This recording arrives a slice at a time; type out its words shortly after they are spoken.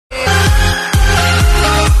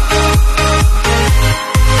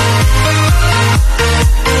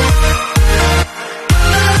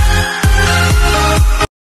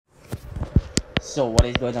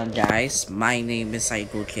going on, guys? My name is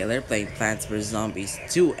Psycho Killer playing Plants vs Zombies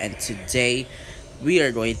 2, and today we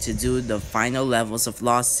are going to do the final levels of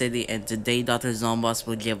Lost City, and today Dr. Zomboss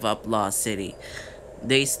will give up Lost City.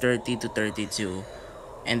 Days 30 to 32,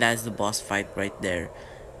 and that's the boss fight right there.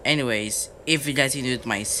 Anyways, if you guys are new to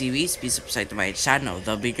my series, please subscribe to my channel.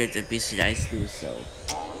 The bigger the please you guys do so.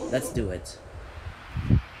 Let's do it.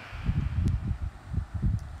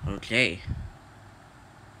 Okay.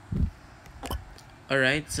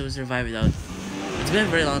 Alright, so survive without... It's been a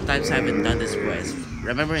very long time since I haven't done this quest.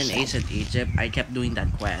 Remember in ancient Egypt, I kept doing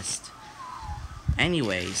that quest.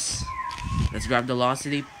 Anyways, let's grab the Lost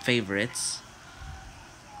City favorites.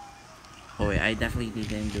 Oh wait, I definitely need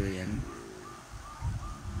an durian.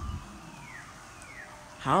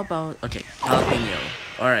 How about... Okay, jalapeno.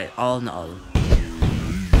 Alright, all in all.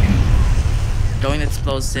 Going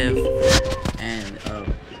explosive and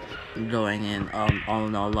going in all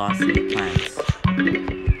in all Lost City plants.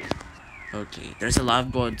 Okay, there's a lot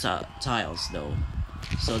of gold tiles though,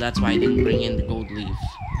 so that's why I didn't bring in the gold leaf.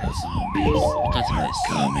 The zombies Because of this.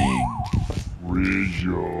 coming.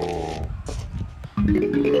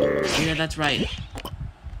 Yeah, that's right.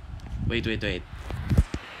 Wait.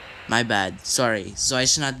 My bad. Sorry. So I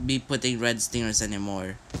should not be putting red stingers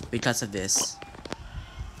anymore because of this.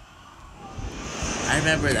 I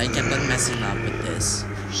remembered I kept on messing up with this.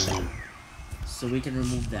 So we can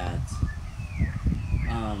remove that.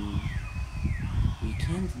 We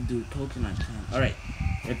can't do coconut can. Alright.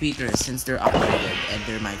 Repeaters, since they're upgraded and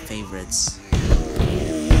they're my favorites.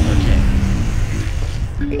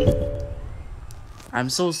 Okay. I'm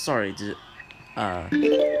so sorry to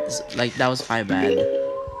like that was my bad.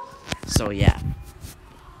 So yeah.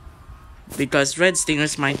 Because red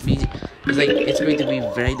stingers might be it's going to be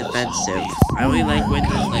very defensive. I really like when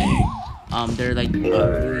they're like really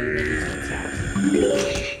ready to attack.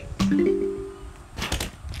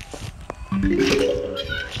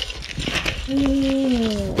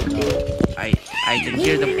 I can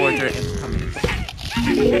hear the porter incoming.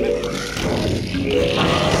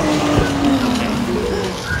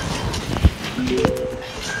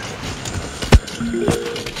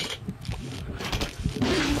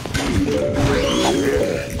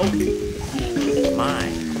 Oh my.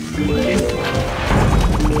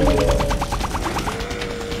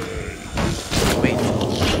 Wait.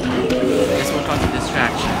 This will cause a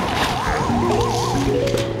distraction.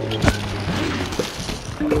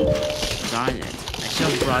 Darn it. I should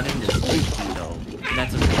have brought in this food though.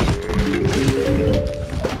 That's okay.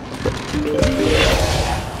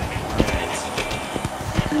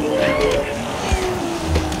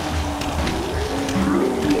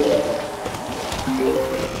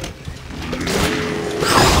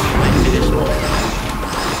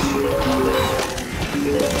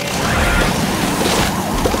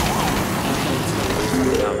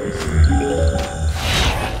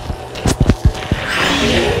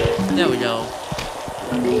 There we go.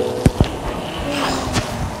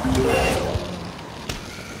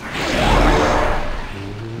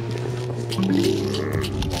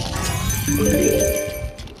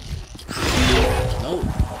 No.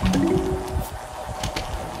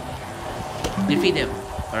 Defeat him.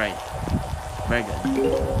 Alright. Very good.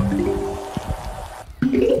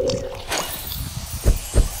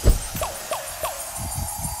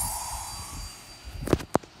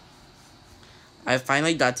 I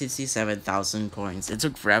finally got 67,000 coins. It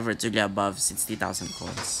took forever to get above 60,000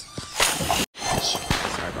 coins.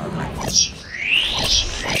 Sorry about that.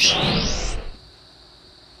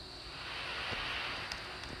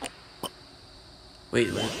 Wait.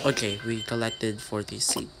 Okay, we collected 40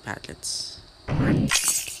 seed packets.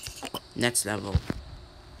 Next level.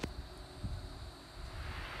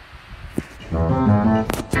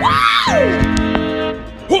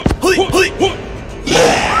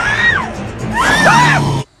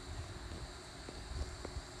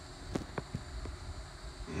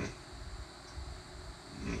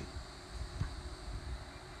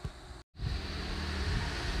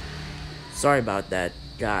 Sorry about that,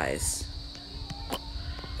 guys.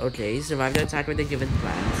 Okay, survive the attack with the given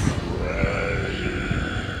plans.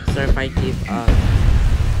 Sorry if I keep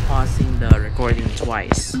pausing the recording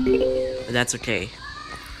twice, but that's okay.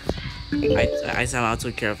 I somehow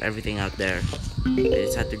took care of everything out there. I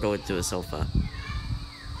just had to go into a sofa.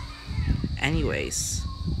 Anyways.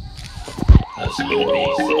 The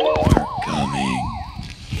zombies are coming.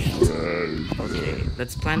 Okay,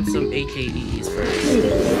 let's plant some AKEs first.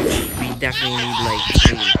 We definitely need like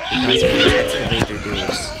 3 because of the excavator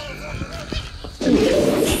dudes.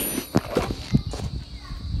 Okay.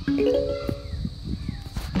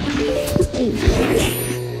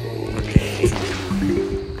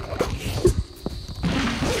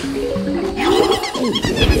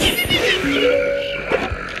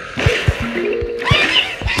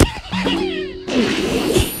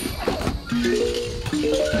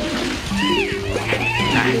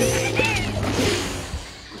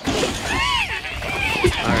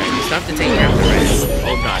 Alright, we still have to take care of the rest.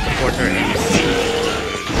 Oh god, the porter is.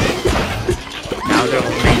 Now they're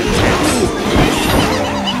all making sense.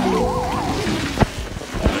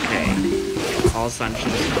 Okay. All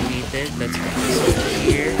functions completed. Let's put this over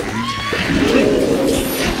here.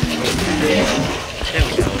 There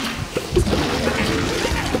we go.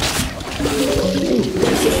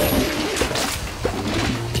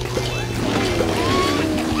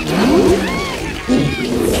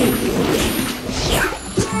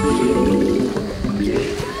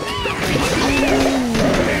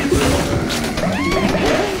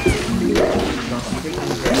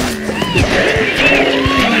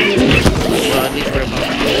 Well, at least we're about to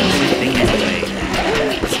do something anyway.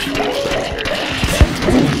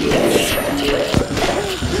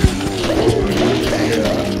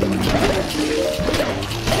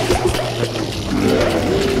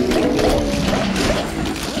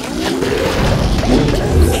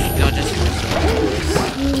 No, just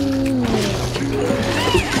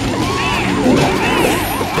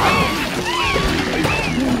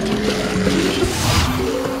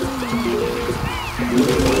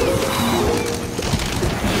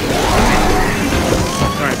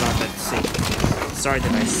sorry about that. Sorry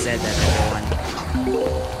that I said that, everyone.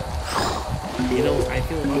 You know, I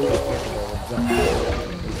feel more comfortable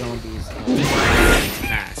with zombies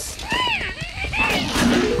fast.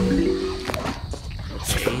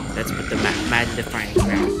 Okay, let's put the magnifying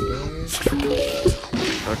glass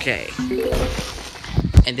there. Okay.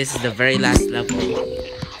 And this is the very last level.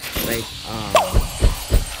 Like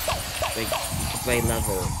to play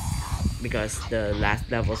level. Because the last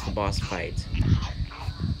level is the boss fight.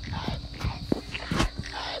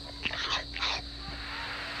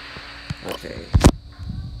 Okay.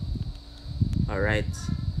 Alright.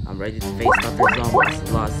 I'm ready to face Dr. Zombies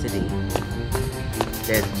in Lost City.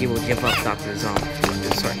 Then he will give up Dr. Zombie.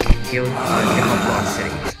 Sorry, he'll give up Lost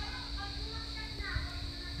City.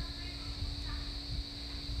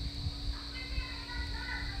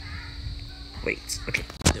 Wait, okay.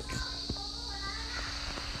 There we go.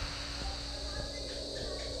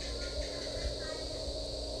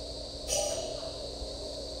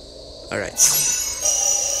 Alright.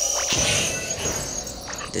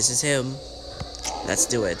 This is him. Let's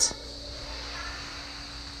do it.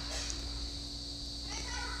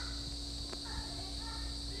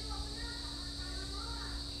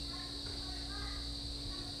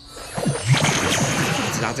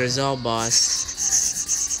 It's Dr. Zob, boss.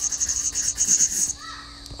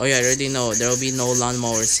 Oh yeah, I already know. There will be no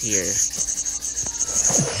lawnmowers here.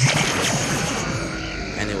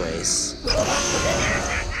 Anyways.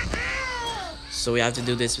 So we have to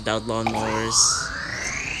do this without lawnmowers.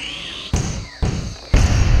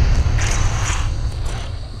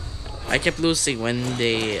 I kept losing when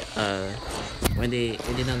they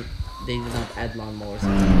did not add lawnmowers.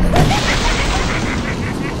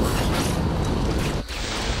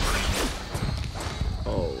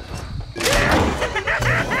 Oh.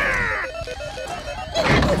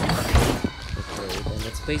 Okay, then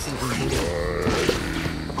let's place it in here.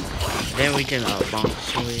 Then we can bonk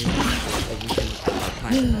it. Like we can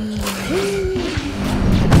plant it.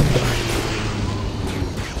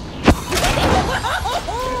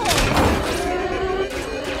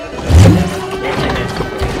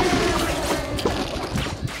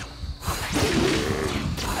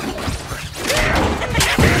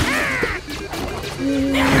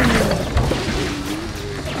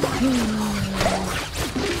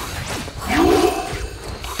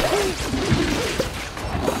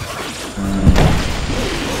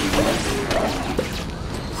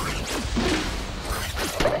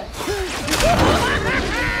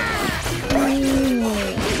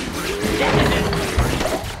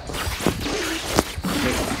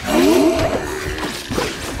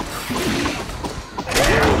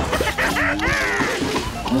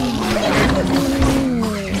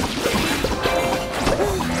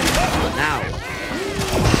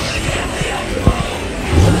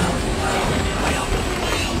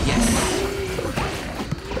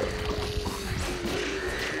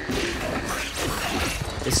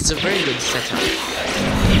 This is a very good setup.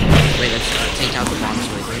 Wait, let's take out the bombs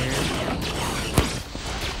right there.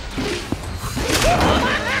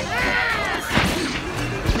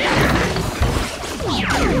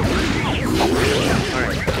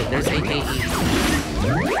 Alright, okay, there's AKE.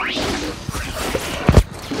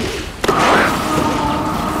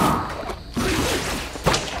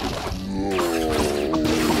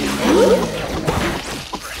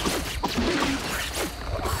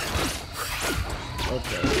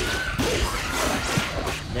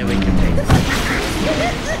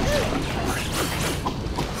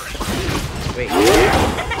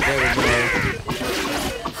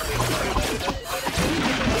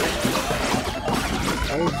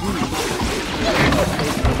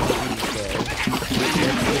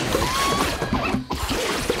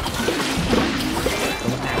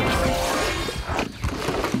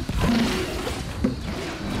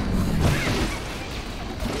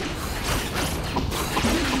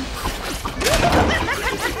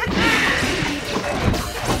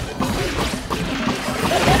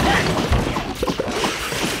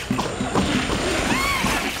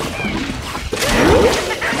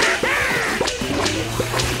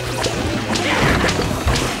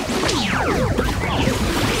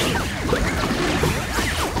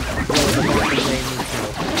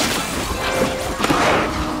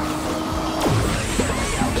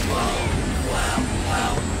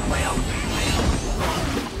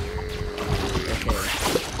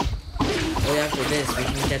 After this, we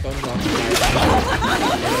can get on block 5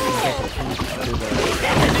 and then we can get to the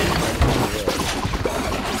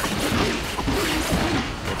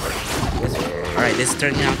Alright, this is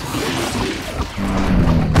turning out to be easy.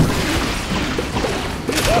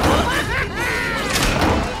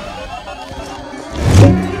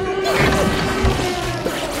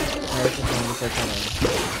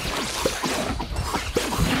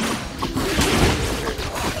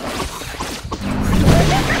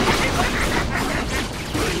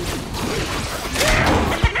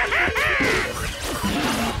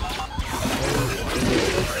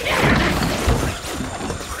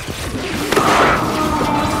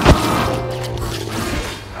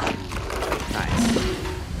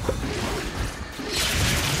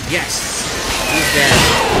 Yes! He's dead.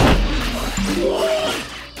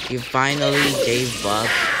 He finally gave up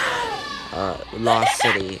Lost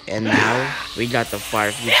City, and now we got the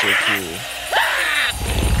far future too.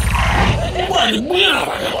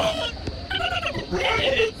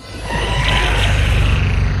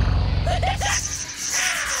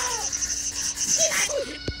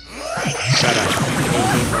 Shut up.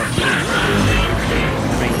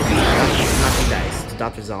 Nothing dies. It's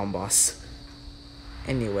Dr. Zomboss.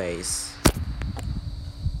 Anyways.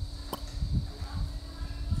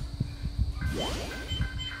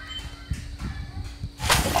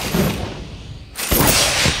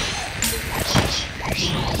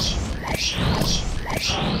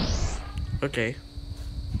 Okay.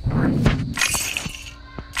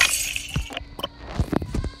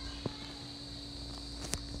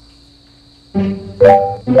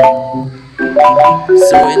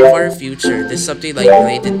 So in far future, there's something like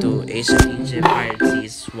related to ancient Egypt,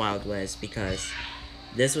 pirates, Wild West, because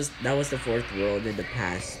that was the fourth world in the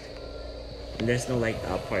past. And there's no like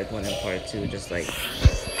part 1 and part 2, just like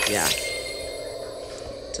yeah.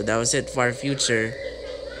 So that was it, far future.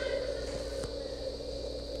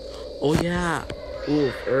 Oh yeah.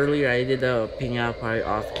 Oof, earlier I did a ping out part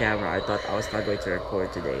off camera. I thought I was not going to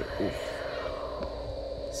record today. Oof.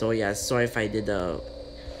 So yeah, sorry if I did the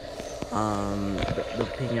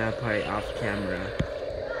ping out part off camera.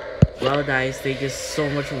 Well guys, thank you so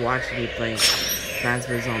much for watching me playing Plants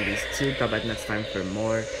vs Zombies 2. Come back next time for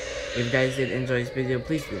more. If you guys did enjoy this video,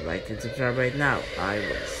 please leave a like and subscribe right now. I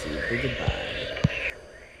will see you. Goodbye.